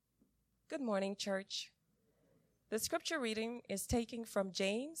Good morning, church. The scripture reading is taken from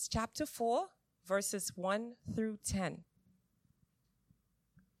James chapter 4, verses 1 through 10.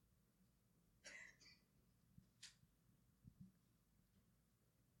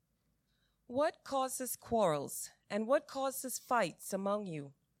 What causes quarrels and what causes fights among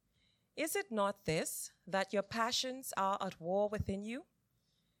you? Is it not this, that your passions are at war within you?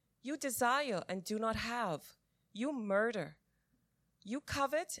 You desire and do not have. You murder. You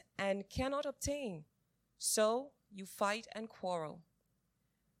covet and cannot obtain. So you fight and quarrel.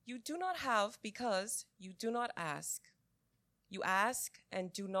 You do not have because you do not ask. You ask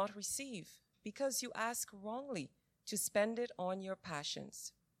and do not receive because you ask wrongly to spend it on your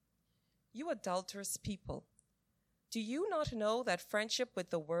passions. You adulterous people, do you not know that friendship with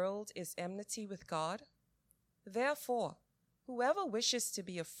the world is enmity with God? Therefore, whoever wishes to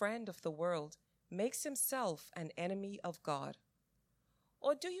be a friend of the world makes himself an enemy of God.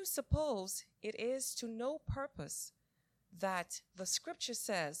 Or do you suppose it is to no purpose that the scripture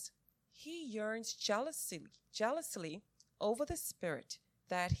says, he yearns jealously over the Spirit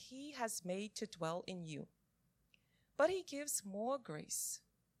that he has made to dwell in you? But he gives more grace.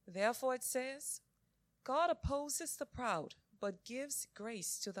 Therefore it says, God opposes the proud, but gives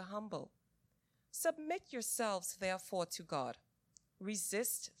grace to the humble. Submit yourselves therefore to God.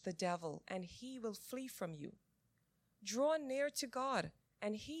 Resist the devil, and he will flee from you. Draw near to God,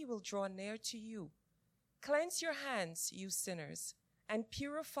 and he will draw near to you. Cleanse your hands, you sinners, and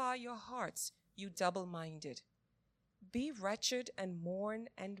purify your hearts, you double-minded. Be wretched and mourn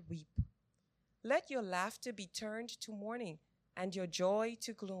and weep. Let your laughter be turned to mourning, and your joy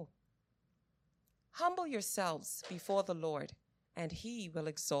to gloom. Humble yourselves before the Lord, and he will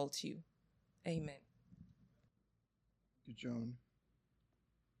exalt you. Amen. Thank you, Joan.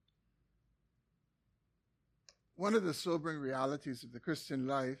 One of the sobering realities of the Christian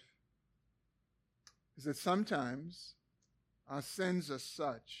life is that sometimes our sins are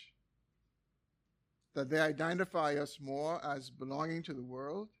such that they identify us more as belonging to the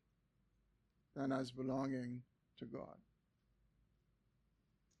world than as belonging to God.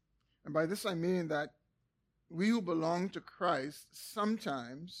 And by this I mean that we who belong to Christ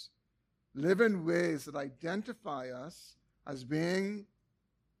sometimes live in ways that identify us as being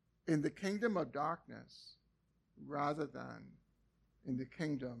in the kingdom of darkness rather than in the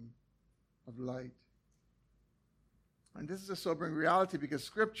kingdom of light. And this is a sobering reality because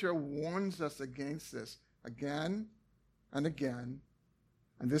Scripture warns us against this again and again.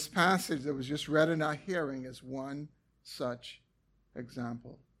 And this passage that was just read in our hearing is one such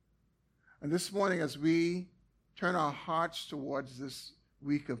example. And this morning, as we turn our hearts towards this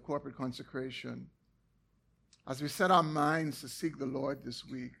week of corporate consecration, as we set our minds to seek the Lord this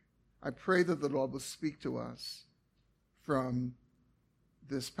week, I pray that the Lord will speak to us from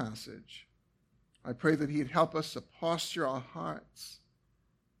this passage. I pray that he'd help us to posture our hearts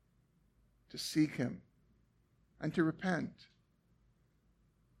to seek him and to repent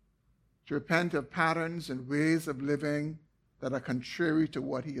of patterns and ways of living that are contrary to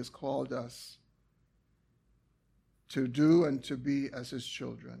what he has called us to do and to be as his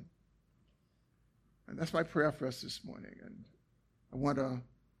children. And that's my prayer for us this morning. And I want to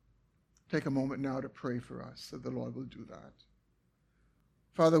take a moment now to pray for us that the Lord will do that.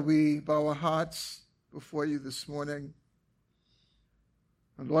 Father, we bow our hearts before you this morning.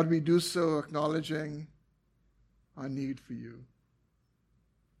 And Lord, we do so acknowledging our need for you.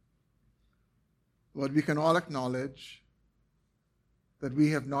 Lord, we can all acknowledge that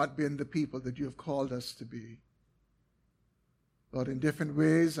we have not been the people that you have called us to be. Lord, in different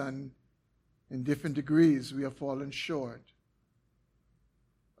ways and in different degrees, we have fallen short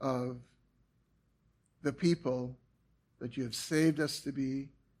of the people that you have saved us to be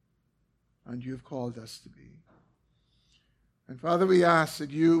and you have called us to be. And Father, we ask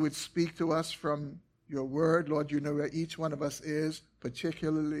that you would speak to us from your word. Lord, you know where each one of us is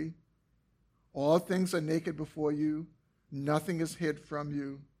particularly. All things are naked before you. Nothing is hid from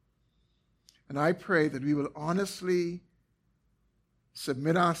you. And I pray that we will honestly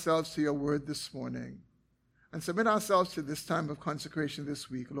submit ourselves to your word this morning and submit ourselves to this time of consecration this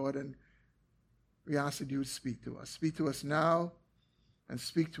week, Lord. And we ask that you would speak to us. Speak to us now and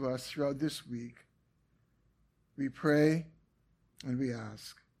speak to us throughout this week. We pray and we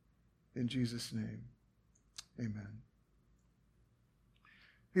ask in Jesus' name. Amen.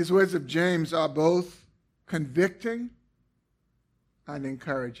 These words of James are both convicting and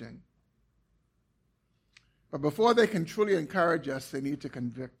encouraging. But before they can truly encourage us, they need to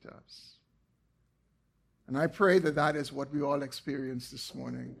convict us. And I pray that that is what we all experience this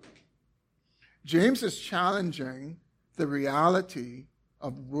morning. James is challenging the reality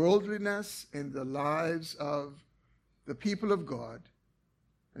of worldliness in the lives of the people of God,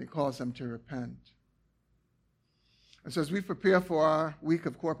 and he calls them to repent. And so as we prepare for our week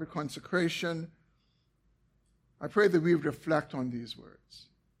of corporate consecration, I pray that we reflect on these words.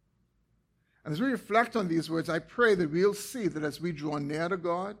 And as we reflect on these words, I pray that we'll see that as we draw near to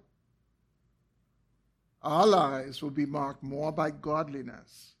God, our lives will be marked more by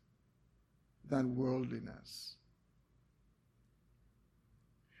godliness than worldliness.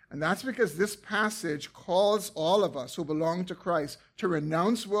 And that's because this passage calls all of us who belong to Christ to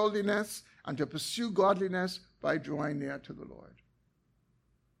renounce worldliness and to pursue godliness by drawing near to the Lord.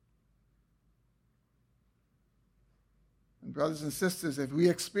 And brothers and sisters, if we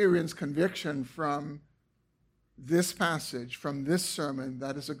experience conviction from this passage, from this sermon,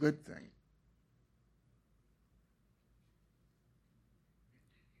 that is a good thing.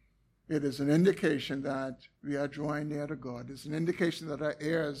 It is an indication that we are drawing near to God. It's an indication that our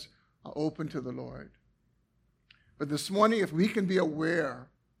ears are open to the Lord. But this morning, if we can be aware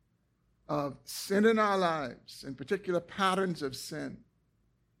of sin in our lives, in particular patterns of sin,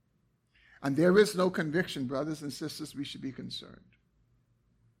 and there is no conviction, brothers and sisters, we should be concerned.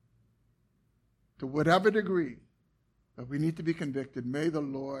 To whatever degree that we need to be convicted, may the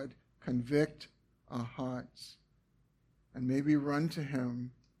Lord convict our hearts. And may we run to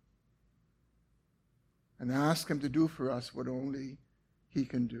him and ask him to do for us what only he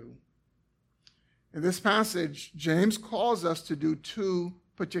can do. In this passage, James calls us to do two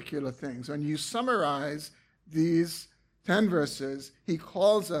particular things. When you summarize these 10 verses, he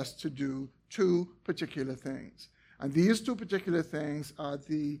calls us to do two particular things. And these two particular things are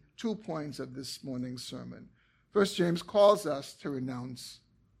the 2 points of this morning's sermon. First, James calls us to renounce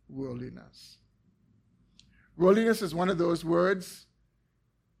worldliness. Worldliness is one of those words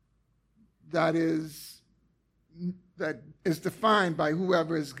that is defined by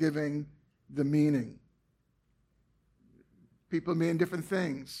whoever is giving the meaning. People mean different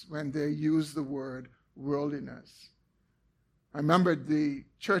things when they use the word worldliness. I remember the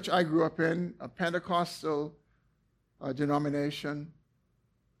church I grew up in, a Pentecostal denomination.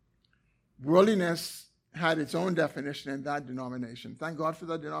 Worldliness had its own definition in that denomination. Thank God for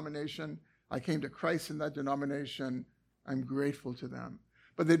that denomination. I came to Christ in that denomination. I'm grateful to them.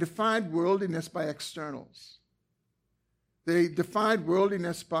 But they defined worldliness by externals. They defined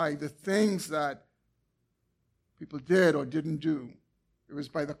worldliness by the things that people did or didn't do. It was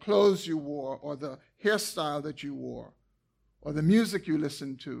by the clothes you wore or the hairstyle that you wore or the music you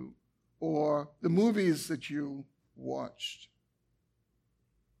listened to or the movies that you watched.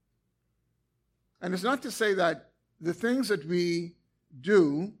 And it's not to say that the things that we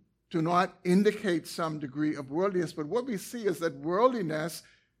do not indicate some degree of worldliness, but what we see is that worldliness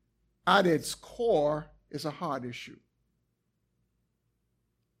at its core is a heart issue.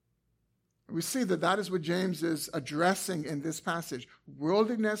 We see that that is what James is addressing in this passage.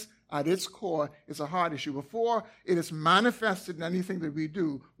 Worldliness at its core is a heart issue. Before it is manifested in anything that we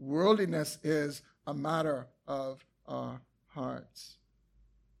do, worldliness is a matter of our hearts.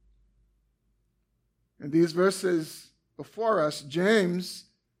 In these verses before us, James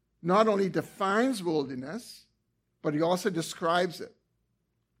not only defines worldliness, but he also describes it.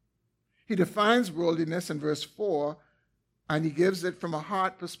 He defines worldliness in verse 4, and he gives it from a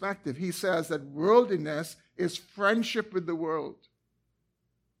heart perspective. He says that worldliness is friendship with the world.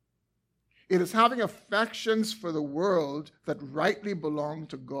 It is having affections for the world that rightly belong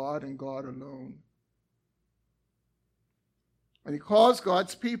to God and God alone. And he calls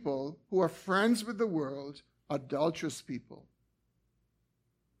God's people who are friends with the world adulterous people.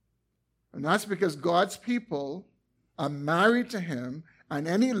 And that's because God's people are married to him, and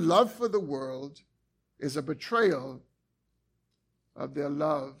any love for the world is a betrayal of their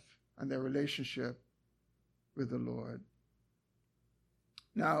love and their relationship with the Lord.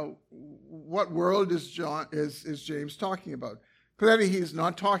 Now, what world is James talking about? Clearly, he's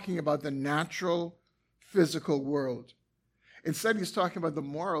not talking about the natural, physical world. Instead, he's talking about the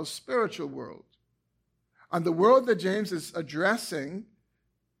moral, spiritual world. And the world that James is addressing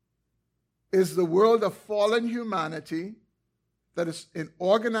is the world of fallen humanity that is in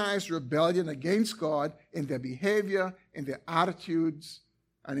organized rebellion against God in their behavior, in their attitudes,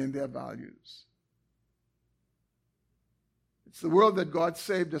 and in their values. It's the world that God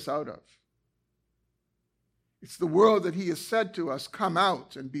saved us out of. It's the world that he has said to us, come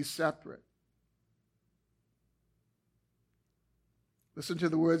out and be separate. Listen to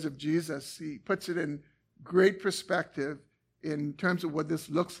the words of Jesus. He puts it in great perspective in terms of what this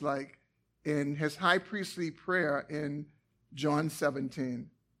looks like in his high priestly prayer in John 17.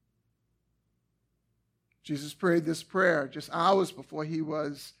 Jesus prayed this prayer just hours before he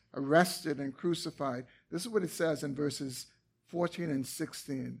was arrested and crucified. This is what it says in verses 14 and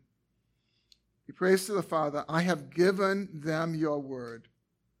 16. He prays to the Father, I have given them your word,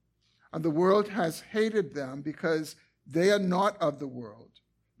 and the world has hated them because they are not of the world,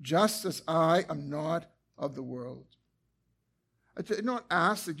 just as I am not of the world. I did not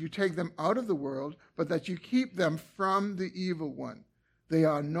ask that you take them out of the world, but that you keep them from the evil one. They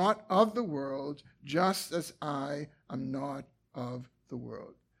are not of the world, just as I am not of the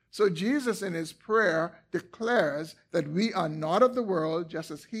world. So Jesus in his prayer declares that we are not of the world, just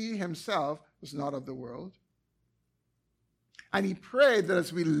as he himself was not of the world. And he prayed that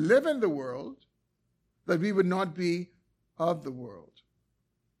as we live in the world, that we would not be of the world.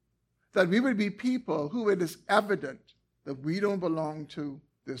 That we would be people who it is evident that we don't belong to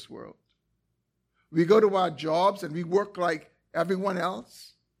this world. We go to our jobs and we work like everyone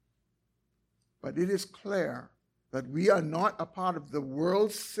else, but it is clear that we are not a part of the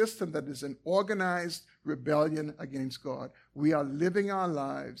world system that is an organized rebellion against God. We are living our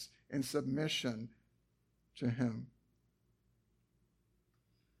lives in submission to him.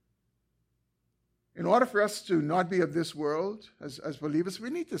 In order for us to not be of this world as believers, we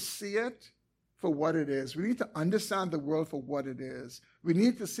need to see it for what it is. We need to understand the world for what it is. We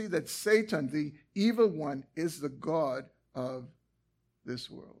need to see that Satan, the evil one, is the god of this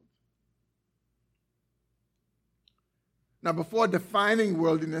world. Now, before defining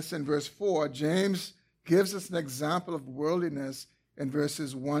worldliness in verse 4, James gives us an example of worldliness in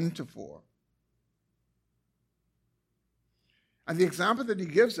verses 1 to 4. And the example that he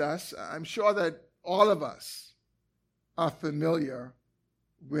gives us, I'm sure that all of us are familiar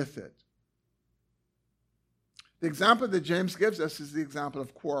with it. The example that James gives us is the example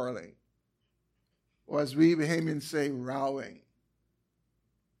of quarreling, or as we Bahamians say, rowing.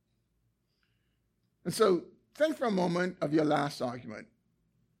 And so think for a moment of your last argument.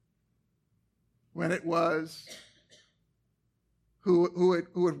 When it was, who it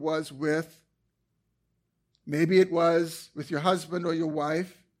was with. Maybe it was with your husband or your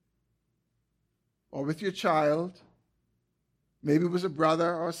wife, or with your child. Maybe it was a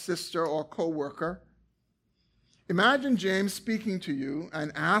brother or a sister or a co-worker. Imagine James speaking to you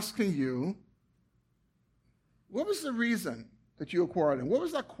and asking you, what was the reason that you were quarreling? What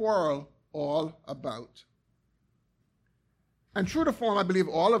was that quarrel all about? And true to form, I believe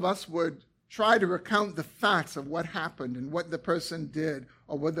all of us would try to recount the facts of what happened and what the person did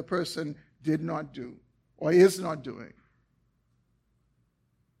or what the person did not do or is not doing.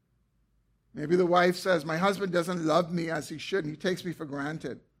 Maybe the wife says, my husband doesn't love me as he should, and he takes me for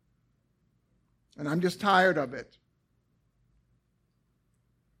granted. And I'm just tired of it.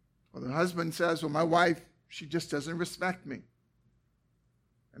 Or the husband says, well, my wife, she just doesn't respect me.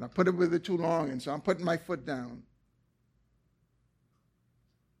 And I put it with her too long, and so I'm putting my foot down.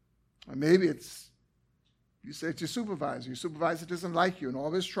 Or maybe you say it's your supervisor. Your supervisor doesn't like you and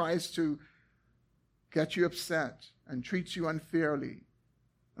always tries to get you upset and treats you unfairly.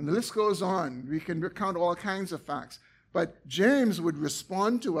 And the list goes on. We can recount all kinds of facts. But James would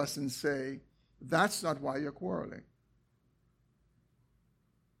respond to us and say, that's not why you're quarreling.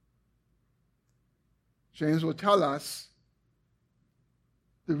 James will tell us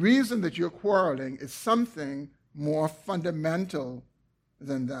the reason that you're quarreling is something more fundamental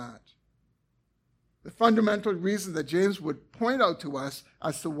than that. The fundamental reason that James would point out to us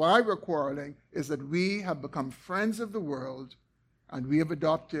as to why we're quarreling is that we have become friends of the world and we have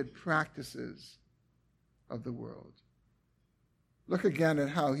adopted practices of the world. Look again at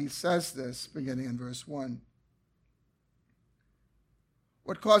how he says this, beginning in verse 1.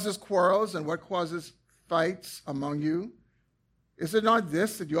 What causes quarrels and what causes fights among you? Is it not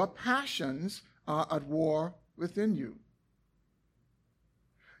this, that your passions are at war within you?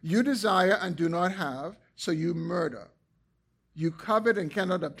 You desire and do not have, so you murder. You covet and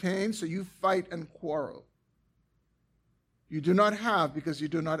cannot obtain, so you fight and quarrel. You do not have because you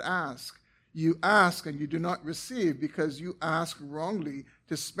do not ask. You ask and you do not receive because you ask wrongly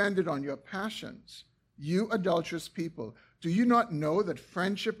to spend it on your passions. You adulterous people, do you not know that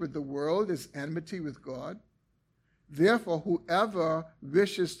friendship with the world is enmity with God? Therefore, whoever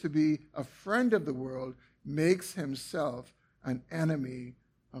wishes to be a friend of the world makes himself an enemy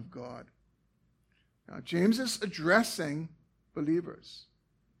of God. Now, James is addressing believers.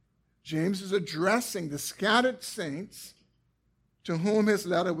 James is addressing the scattered saints to whom his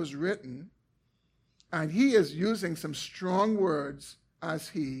letter was written, and he is using some strong words as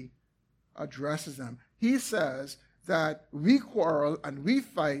he addresses them. He says that we quarrel and we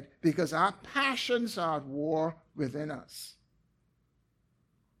fight because our passions are at war within us.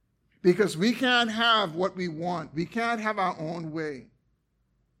 because we can't have what we want. We can't have our own way.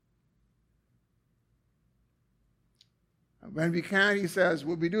 When we can't, he says,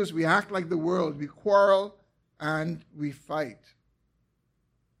 what we do is we act like the world. We quarrel and we fight.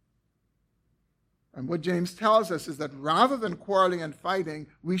 And what James tells us is that rather than quarreling and fighting,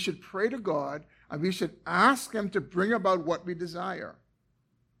 we should pray to God and we should ask him to bring about what we desire.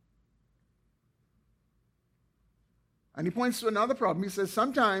 And he points to another problem. He says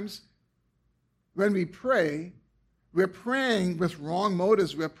sometimes when we pray, we're praying with wrong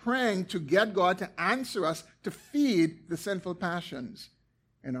motives. We're praying to get God to answer us, to feed the sinful passions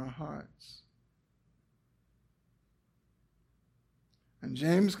in our hearts. And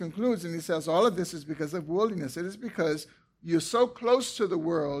James concludes and he says all of this is because of worldliness. It is because you're so close to the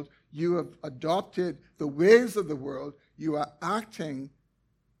world, you have adopted the ways of the world, you are acting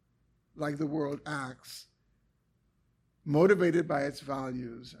like the world acts, motivated by its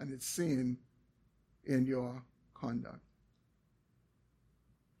values, and it's seen in your conduct.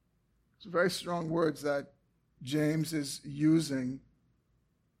 It's very strong words that James is using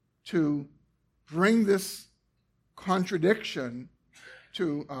to bring this contradiction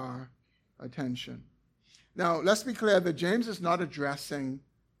to our attention. Now, let's be clear that James is not addressing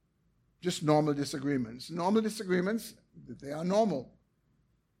just normal disagreements. Normal disagreements, they are normal.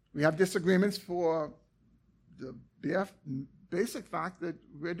 We have disagreements for the basic fact that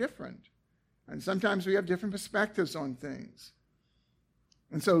we're different. And sometimes we have different perspectives on things.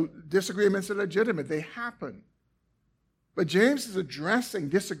 And so disagreements are legitimate. They happen. But James is addressing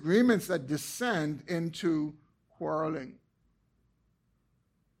disagreements that descend into quarreling,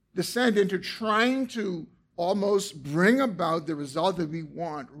 descend into trying to almost bring about the result that we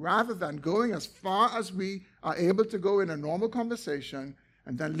want, rather than going as far as we are able to go in a normal conversation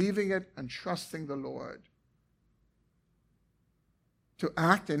and then leaving it and trusting the Lord to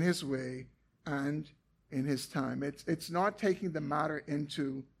act in his way and in his time. It's not taking the matter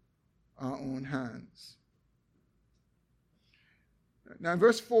into our own hands. Now in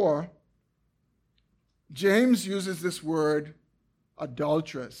verse 4, James uses this word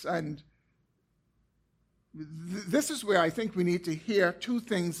adulteress. And this is where I think we need to hear two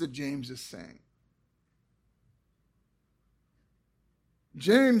things that James is saying.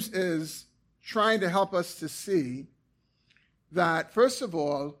 James is trying to help us to see that, first of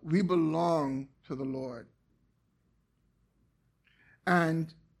all, we belong to the Lord.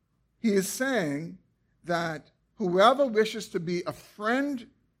 And he is saying that whoever wishes to be a friend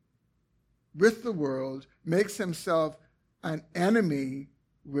with the world makes himself an enemy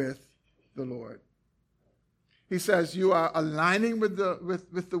with the Lord. He says you are aligning with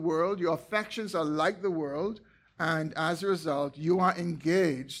the world, your affections are like the world, and as a result, you are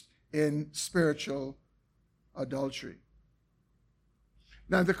engaged in spiritual adultery.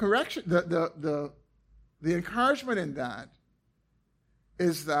 Now, the encouragement in that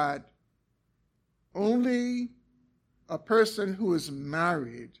is that only a person who is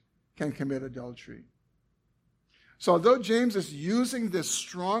married can commit adultery. So although James is using this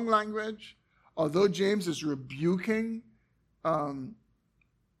strong language, although James is rebuking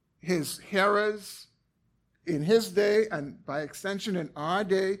his hearers in his day and by extension in our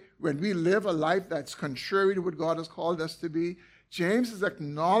day, when we live a life that's contrary to what God has called us to be, James is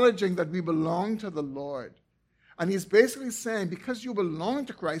acknowledging that we belong to the Lord. And he's basically saying, because you belong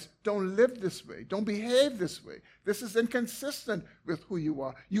to Christ, don't live this way. Don't behave this way. This is inconsistent with who you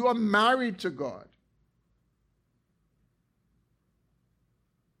are. You are married to God.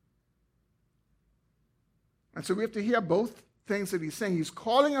 And so we have to hear both things that he's saying. He's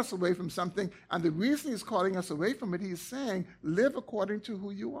calling us away from something, and the reason he's calling us away from it, he's saying, live according to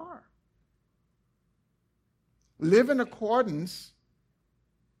who you are. Live in accordance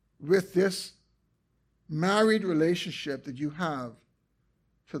with this married relationship that you have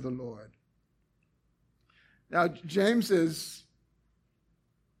to the Lord. Now, James is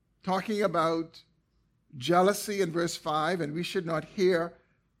talking about jealousy in verse 5, and we should not hear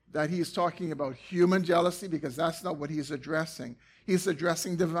that he is talking about human jealousy, because that's not what he's addressing. He's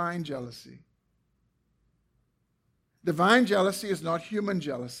addressing divine jealousy. Divine jealousy is not human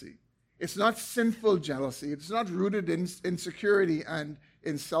jealousy. It's not sinful jealousy. It's not rooted in insecurity and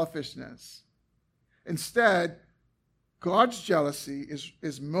in selfishness. Instead, God's jealousy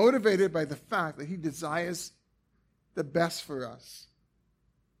is motivated by the fact that he desires the best for us.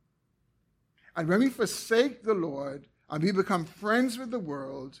 And when we forsake the Lord and we become friends with the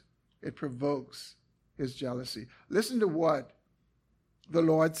world, it provokes his jealousy. Listen to what the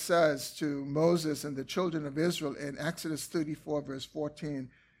Lord says to Moses and the children of Israel in Exodus 34, verse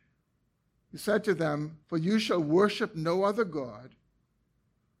 14. He said to them, "For you shall worship no other God,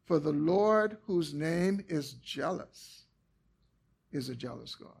 For the Lord, whose name is jealous, is a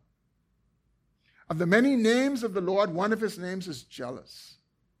jealous God. Of the many names of the Lord, one of his names is jealous.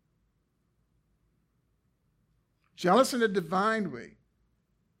 Jealous in a divine way.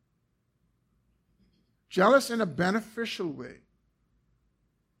 Jealous in a beneficial way.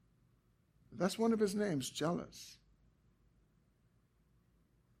 That's one of his names, jealous.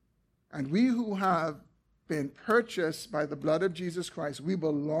 And we who have been purchased by the blood of Jesus Christ, we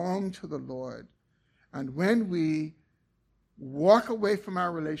belong to the Lord. And when we walk away from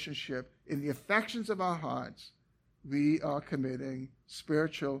our relationship in the affections of our hearts, we are committing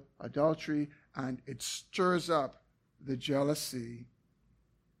spiritual adultery, and it stirs up the jealousy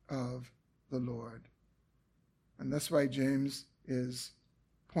of the Lord. And that's why James is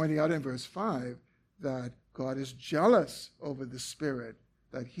pointing out in verse 5 that God is jealous over the Spirit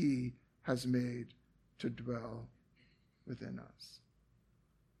that he has made to dwell within us.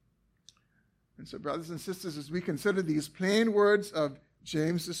 And so, brothers and sisters, as we consider these plain words of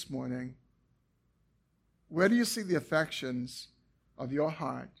James this morning, where do you see the affections of your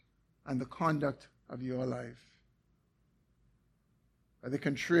heart and the conduct of your life? Are they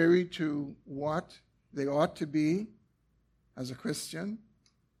contrary to what they ought to be as a Christian?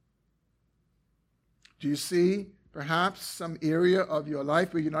 Do you see perhaps some area of your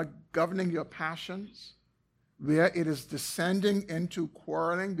life where you're not governing your passions, where it is descending into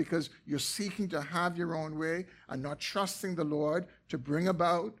quarreling because you're seeking to have your own way and not trusting the Lord to bring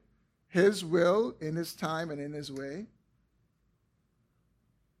about his will in his time and in his way?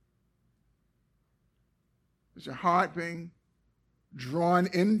 Is your heart being drawn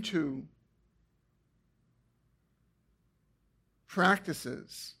into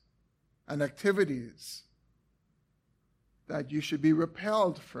practices and activities that you should be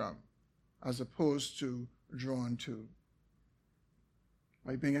repelled from as opposed to drawn to?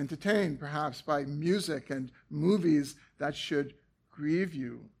 By being entertained perhaps by music and movies that should grieve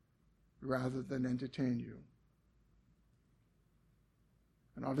you rather than entertain you?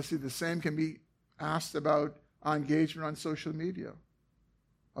 And obviously the same can be asked about our engagement on social media.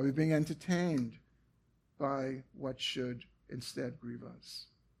 Are we being entertained by what should instead grieve us?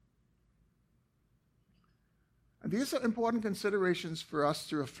 And these are important considerations for us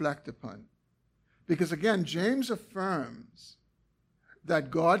to reflect upon. Because again, James affirms that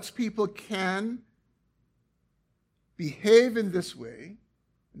God's people can behave in this way,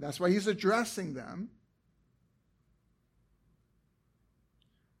 and that's why he's addressing them.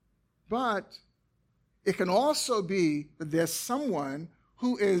 But it can also be that there's someone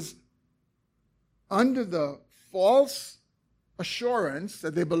who is under the false assurance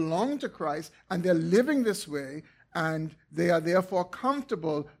that they belong to Christ and they're living this way, and they are therefore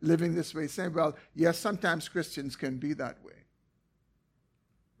comfortable living this way, saying, well, yes, sometimes Christians can be that way.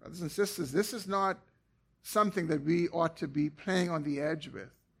 Brothers and sisters, this is not something that we ought to be playing on the edge with.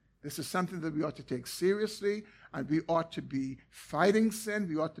 This is something that we ought to take seriously, and we ought to be fighting sin.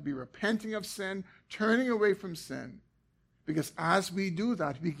 We ought to be repenting of sin, turning away from sin. Because as we do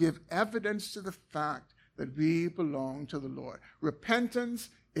that, we give evidence to the fact that we belong to the Lord. Repentance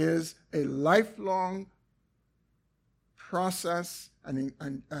is a lifelong process and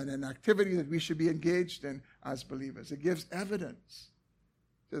an activity that we should be engaged in as believers. It gives evidence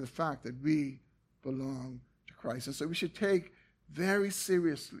to the fact that we belong to Christ. And so we should take very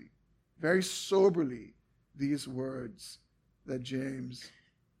seriously, very soberly, these words that James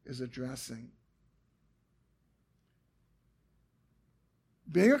is addressing.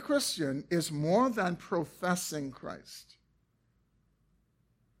 Being a Christian is more than professing Christ.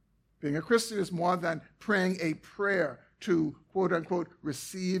 Being a Christian is more than praying a prayer to, quote unquote,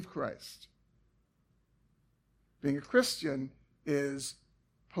 receive Christ. Being a Christian is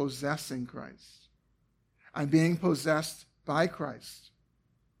possessing Christ and being possessed by Christ.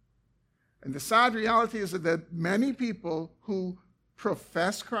 And the sad reality is that there are many people who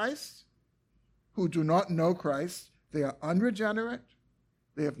profess Christ, who do not know Christ. They are unregenerate.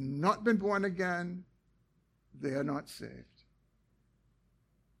 They have not been born again. They are not saved.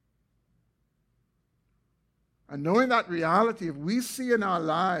 And knowing that reality, if we see in our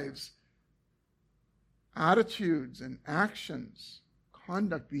lives attitudes and actions,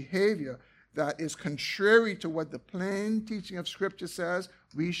 conduct, behavior that is contrary to what the plain teaching of Scripture says,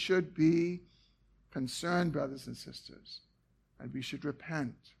 we should be concerned, brothers and sisters, and we should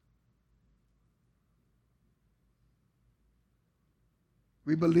repent.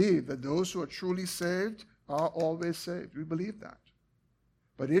 We believe that those who are truly saved are always saved. We believe that.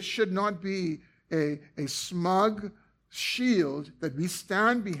 But it should not be a smug shield that we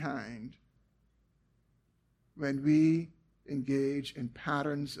stand behind when we engage in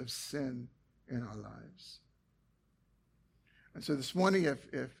patterns of sin in our lives. And so this morning,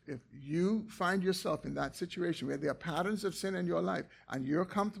 if you find yourself in that situation where there are patterns of sin in your life and you're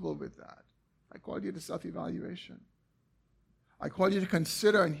comfortable with that, I call you to self-evaluation. I call you to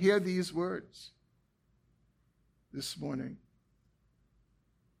consider and hear these words this morning.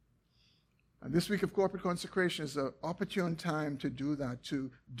 And this week of corporate consecration is an opportune time to do that, to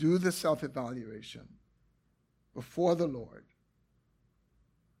do the self-evaluation before the Lord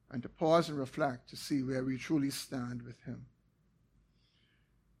and to pause and reflect to see where we truly stand with him.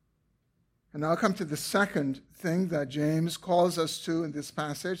 And now I'll come to the second thing that James calls us to in this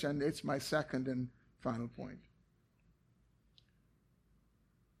passage, and it's my second and final point.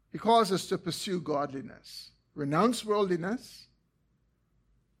 He calls us to pursue godliness. Renounce worldliness,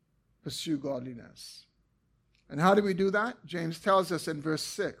 pursue godliness. And how do we do that? James tells us in verse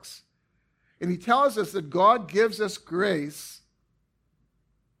 6. And he tells us that God gives us grace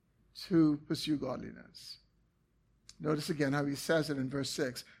to pursue godliness. Notice again how he says it in verse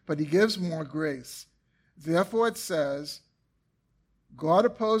 6. But he gives more grace. Therefore it says, God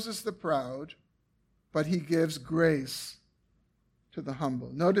opposes the proud, but he gives grace to the humble.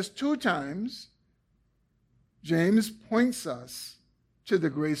 Notice 2 times James points us to the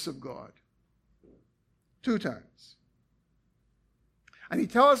grace of God. 2 times. And he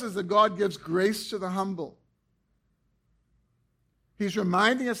tells us that God gives grace to the humble. He's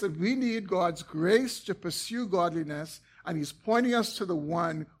reminding us that we need God's grace to pursue godliness, and he's pointing us to the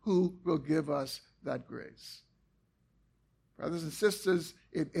one who will give us that grace. Brothers and sisters,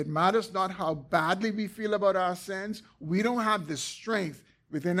 it matters not how badly we feel about our sins. We don't have the strength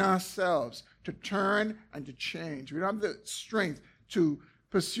within ourselves to turn and to change. We don't have the strength to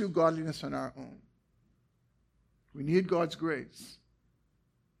pursue godliness on our own. We need God's grace.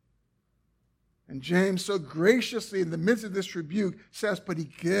 And James so graciously, in the midst of this rebuke, says, but he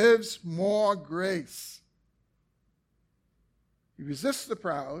gives more grace. He resists the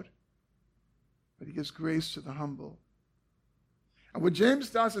proud, but he gives grace to the humble. And what James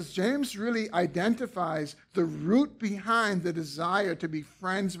does is James really identifies the root behind the desire to be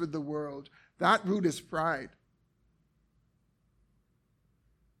friends with the world. That root is pride.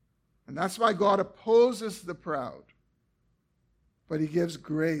 And that's why God opposes the proud, but he gives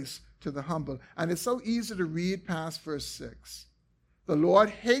grace to the humble. And it's so easy to read past verse 6. The Lord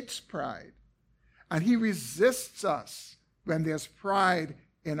hates pride, and he resists us when there's pride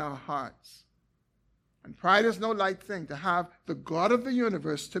in our hearts. And pride is no light thing, to have the God of the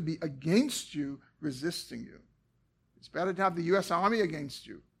universe to be against you, resisting you. It's better to have the U.S. Army against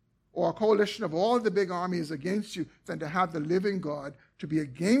you, or a coalition of all the big armies against you, than to have the living God to be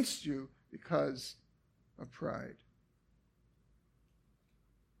against you because of pride.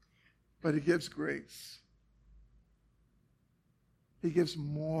 But he gives grace. He gives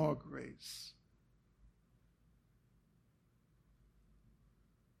more grace.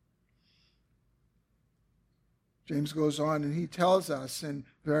 James goes on and he tells us in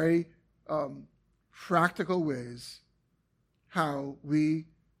very practical ways how we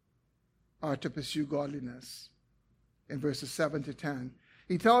are to pursue godliness in verses 7 to 10.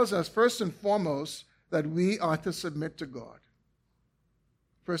 He tells us first and foremost that we are to submit to God.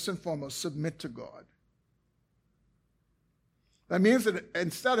 First and foremost, submit to God. That means that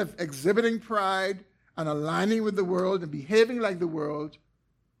instead of exhibiting pride and aligning with the world and behaving like the world,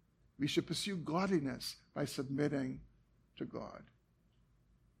 we should pursue godliness by submitting to God.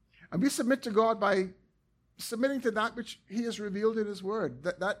 And we submit to God by submitting to that which he has revealed in his word,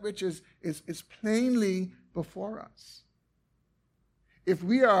 that which is plainly before us. If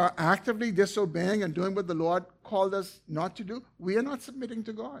we are actively disobeying and doing what the Lord called us not to do, we are not submitting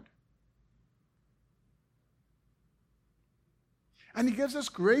to God. And he gives us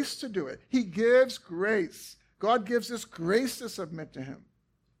grace to do it. He gives grace. God gives us grace to submit to him.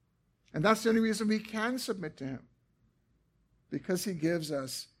 And that's the only reason we can submit to him, because he gives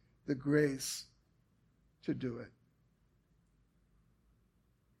us the grace to do it.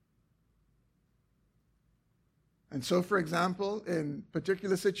 And so, for example, in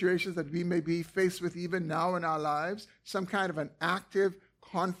particular situations that we may be faced with even now in our lives, some kind of an active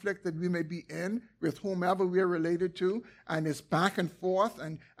conflict that we may be in with whomever we are related to, and it's back and forth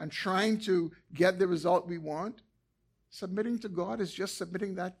and trying to get the result we want, submitting to God is just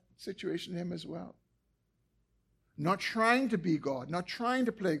submitting that situation to him as well. Not trying to be God, not trying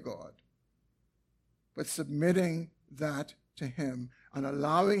to play God, but submitting that to him and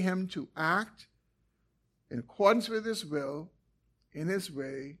allowing him to act in accordance with his will, in his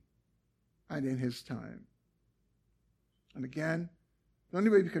way, and in his time. And again, the only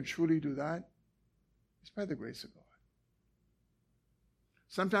way we can truly do that is by the grace of God.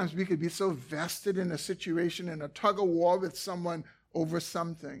 Sometimes we could be so vested in a situation, in a tug of war with someone over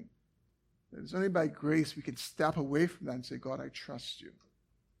something. It's only by grace we can step away from that and say, God, I trust you.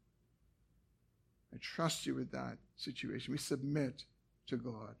 I trust you with that situation. We submit to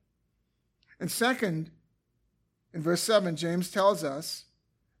God. And second, in verse 7, James tells us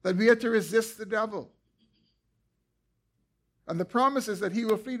that we are to resist the devil. And the promise is that he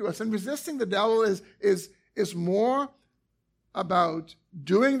will flee to us. And resisting the devil is more about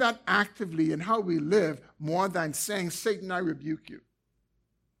doing that actively in how we live more than saying, Satan, I rebuke you.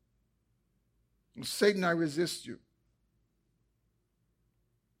 Satan, I resist you.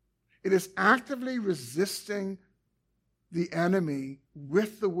 It is actively resisting the enemy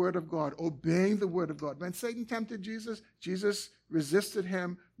with the word of God, obeying the word of God. When Satan tempted Jesus, Jesus resisted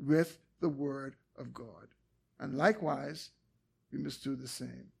him with the word of God. And likewise, we must do the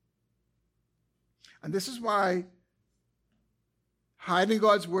same. And this is why hiding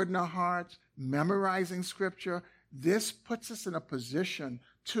God's word in our hearts, memorizing scripture, this puts us in a position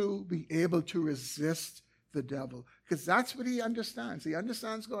to be able to resist the devil. Because that's what he understands. He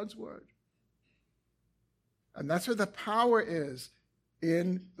understands God's word. And that's where the power is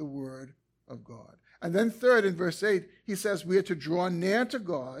in the word of God. And then third, in verse 8, he says we are to draw near to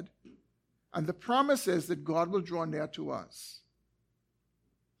God. And the promise is that God will draw near to us.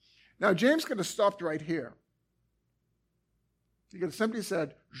 Now, James could have stopped right here. He could have simply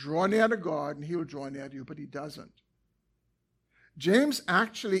said, draw near to God and he will draw near to you, but he doesn't. James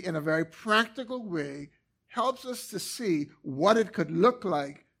actually, in a very practical way, helps us to see what it could look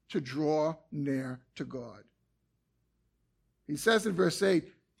like to draw near to God. He says in verse 8,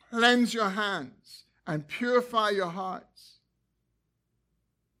 cleanse your hands and purify your hearts.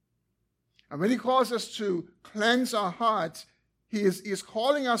 And when he calls us to cleanse our hearts, he is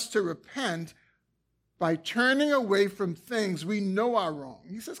calling us to repent by turning away from things we know are wrong.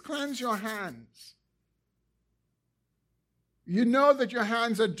 He says, cleanse your hands. You know that your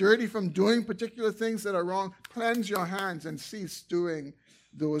hands are dirty from doing particular things that are wrong. Cleanse your hands and cease doing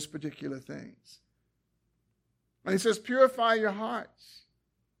those particular things. And he says, purify your hearts.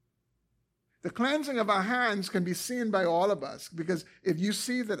 The cleansing of our hands can be seen by all of us, because if you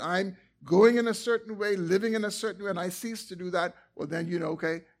see that I'm going in a certain way, living in a certain way, and I cease to do that, well, then you know,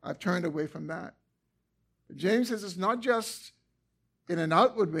 okay, I've turned away from that. But James says it's not just in an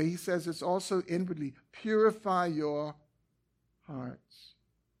outward way. He says it's also inwardly. Purify your hearts.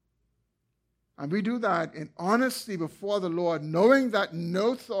 And we do that in honesty before the Lord, knowing that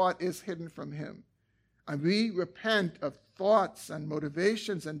no thought is hidden from him. And we repent of thoughts and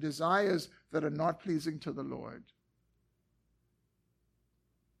motivations and desires that are not pleasing to the Lord.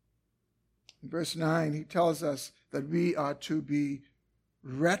 In verse 9, he tells us that we are to be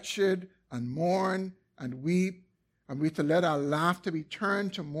wretched and mourn and weep, and we are to let our laughter be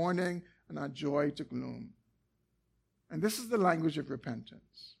turned to mourning and our joy to gloom. And this is the language of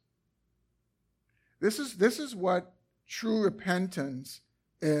repentance. This is what true repentance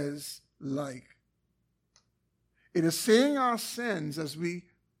is like. It is seeing our sins as we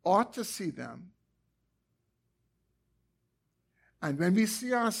ought to see them. And when we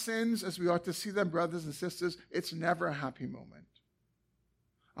see our sins as we ought to see them, brothers and sisters, it's never a happy moment.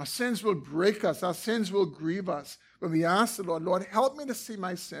 Our sins will break us. Our sins will grieve us. When we ask the Lord, Lord, help me to see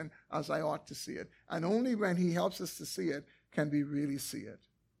my sin as I ought to see it. And only when he helps us to see it can we really see it.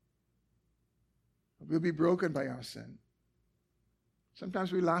 We'll be broken by our sin.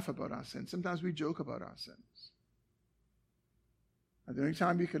 Sometimes we laugh about our sin. Sometimes we joke about our sins. And the only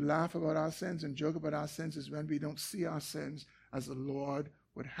time we can laugh about our sins and joke about our sins is when we don't see our sins as the Lord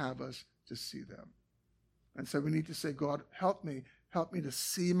would have us to see them. And so we need to say, God, help me to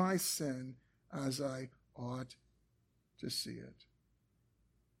see my sin as I ought to see it.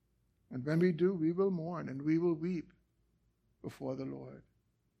 And when we do, we will mourn and we will weep before the Lord.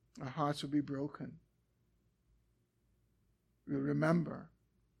 Our hearts will be broken. We'll remember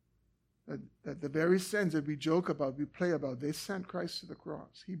that the very sins that we joke about, we play about, they sent Christ to the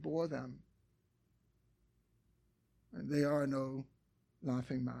cross. He bore them. And they are no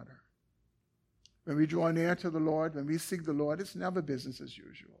laughing matter. When we draw near to the Lord, when we seek the Lord, it's never business as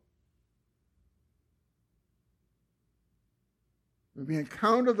usual. When we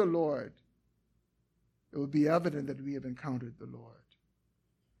encounter the Lord, it will be evident that we have encountered the Lord.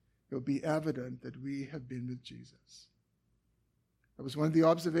 It will be evident that we have been with Jesus. That was one of the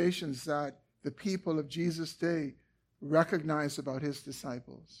observations that the people of Jesus' day recognized about his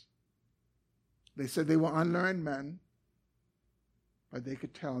disciples. They said they were unlearned men, but they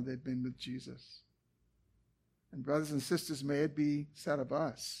could tell they'd been with Jesus. And brothers and sisters, may it be said of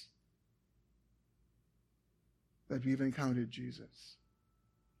us that we've encountered Jesus.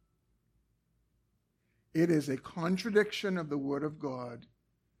 it is a contradiction of the Word of God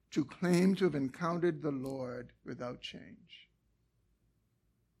to claim to have encountered the Lord without change.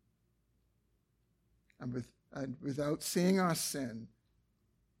 And without seeing our sin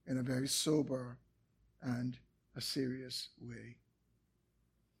in a very sober and a serious way.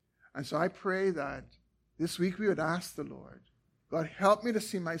 And so I pray that this week we would ask the Lord, God, help me to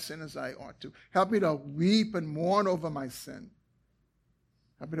see my sin as I ought to. Help me to weep and mourn over my sin.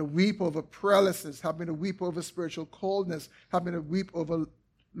 Help me to weep over prayerlessness. Help me to weep over spiritual coldness. Help me to weep over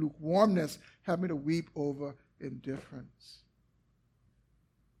lukewarmness. Help me to weep over indifference.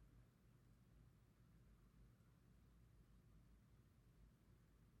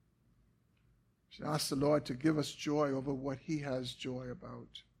 We should ask the Lord to give us joy over what he has joy about.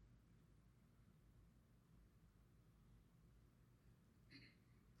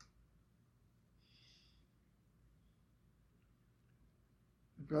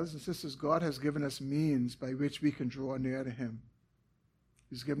 Brothers and sisters, God has given us means by which we can draw near to him.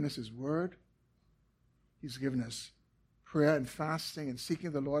 He's given us his word. He's given us prayer and fasting and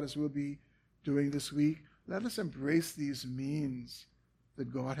seeking the Lord as we'll be doing this week. Let us embrace these means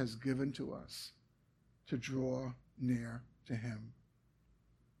that God has given to us to draw near to him.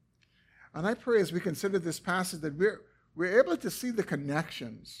 And I pray as we consider this passage that we're able to see the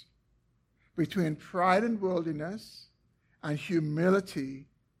connections between pride and worldliness and humility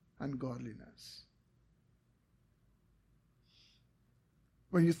and godliness.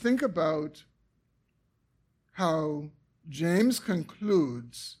 When you think about how James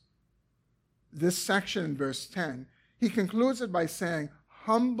concludes this section in verse 10, he concludes it by saying,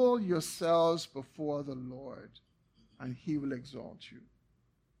 "Humble yourselves before the Lord, and he will exalt you."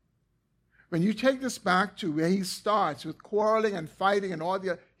 When you take this back to where he starts with quarreling and fighting and all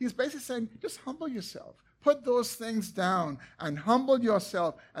the other, he's basically saying, just humble yourself. Put those things down and humble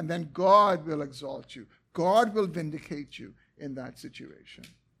yourself, and then God will exalt you. God will vindicate you in that situation.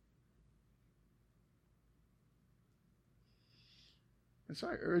 And so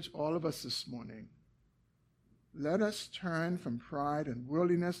I urge all of us this morning, let us turn from pride and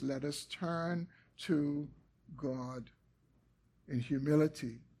worldliness. Let us turn to God in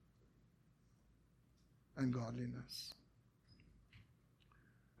humility and godliness.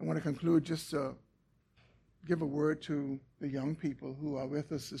 I want to conclude just to give a word to the young people who are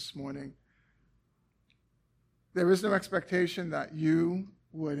with us this morning. There is no expectation that you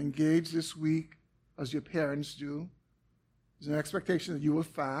would engage this week as your parents do. There's no expectation that you will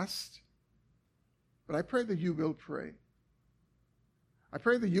fast. But I pray that you will pray. I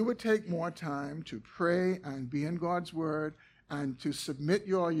pray that you would take more time to pray and be in God's word and to submit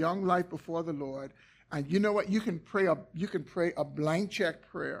your young life before the Lord. And you know what? You can pray a blank check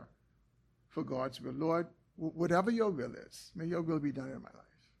prayer for God's will. Lord, whatever your will is, may your will be done in my life.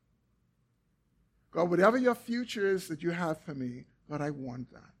 God, whatever your future is that you have for me, God, I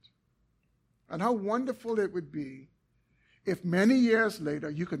want that. And how wonderful it would be if many years later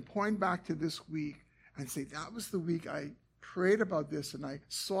you can point back to this week and say, that was the week I prayed about this and I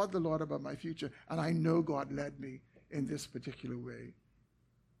sought the Lord about my future, and I know God led me in this particular way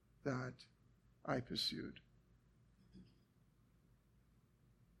that I pursued.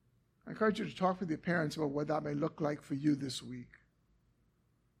 I encourage you to talk with your parents about what that may look like for you this week.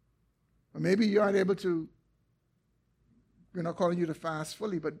 Or maybe you aren't able to, we're not calling you to fast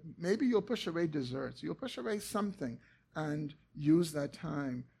fully, but maybe you'll push away desserts. You'll push away something and use that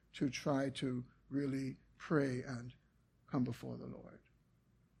time to try to really pray and come before the Lord.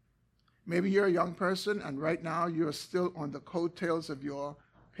 Maybe you're a young person and right now you're still on the coattails of your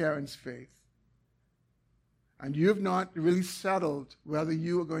parents' faith. And you've not really settled whether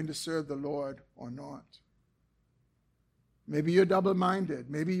you are going to serve the Lord or not. Maybe you're double-minded.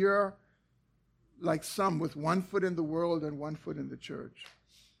 Maybe you're like some with one foot in the world and one foot in the church.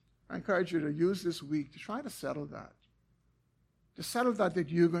 I encourage you to use this week to try to settle that. To settle that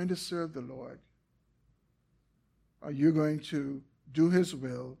you're going to serve the Lord. Are you going to do his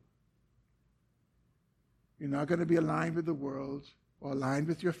will? You're not going to be aligned with the world or aligned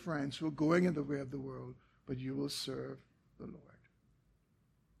with your friends who are going in the way of the world, but you will serve the Lord.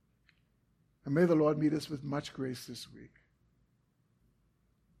 And may the Lord meet us with much grace this week.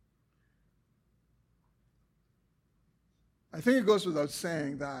 I think it goes without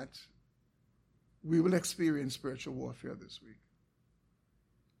saying that we will experience spiritual warfare this week.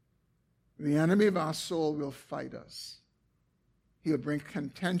 The enemy of our soul will fight us. He will bring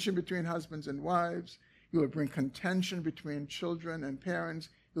contention between husbands and wives. He will bring contention between children and parents.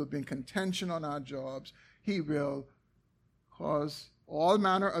 He will bring contention on our jobs. He will cause all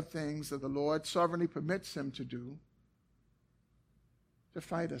manner of things that the Lord sovereignly permits him to do to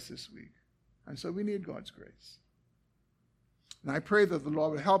fight us this week. And so we need God's grace. And I pray that the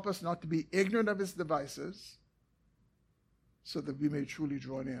Lord will help us not to be ignorant of his devices so that we may truly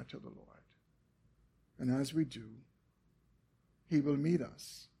draw near to the Lord. And as we do, he will meet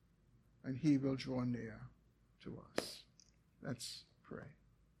us and he will draw near to us. Let's pray.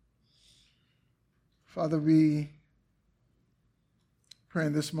 Father, we pray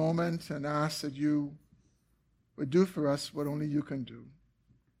in this moment and ask that you would do for us what only you can do.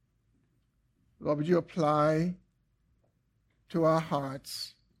 Lord, would you apply to our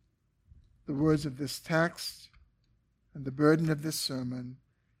hearts the words of this text and the burden of this sermon?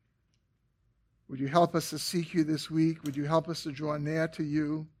 Would you help us to seek you this week? Would you help us to draw near to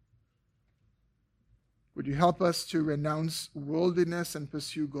you? Would you help us to renounce worldliness and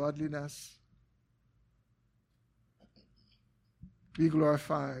pursue godliness? Be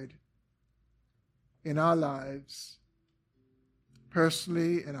glorified in our lives,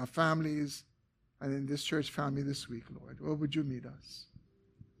 personally, in our families, and in this church family this week, Lord. Oh, would you meet us?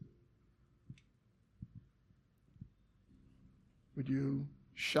 Would you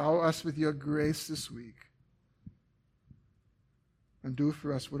shower us with your grace this week and do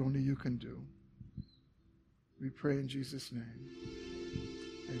for us what only you can do? We pray in Jesus' name.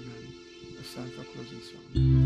 Amen. Let's stand for closing song.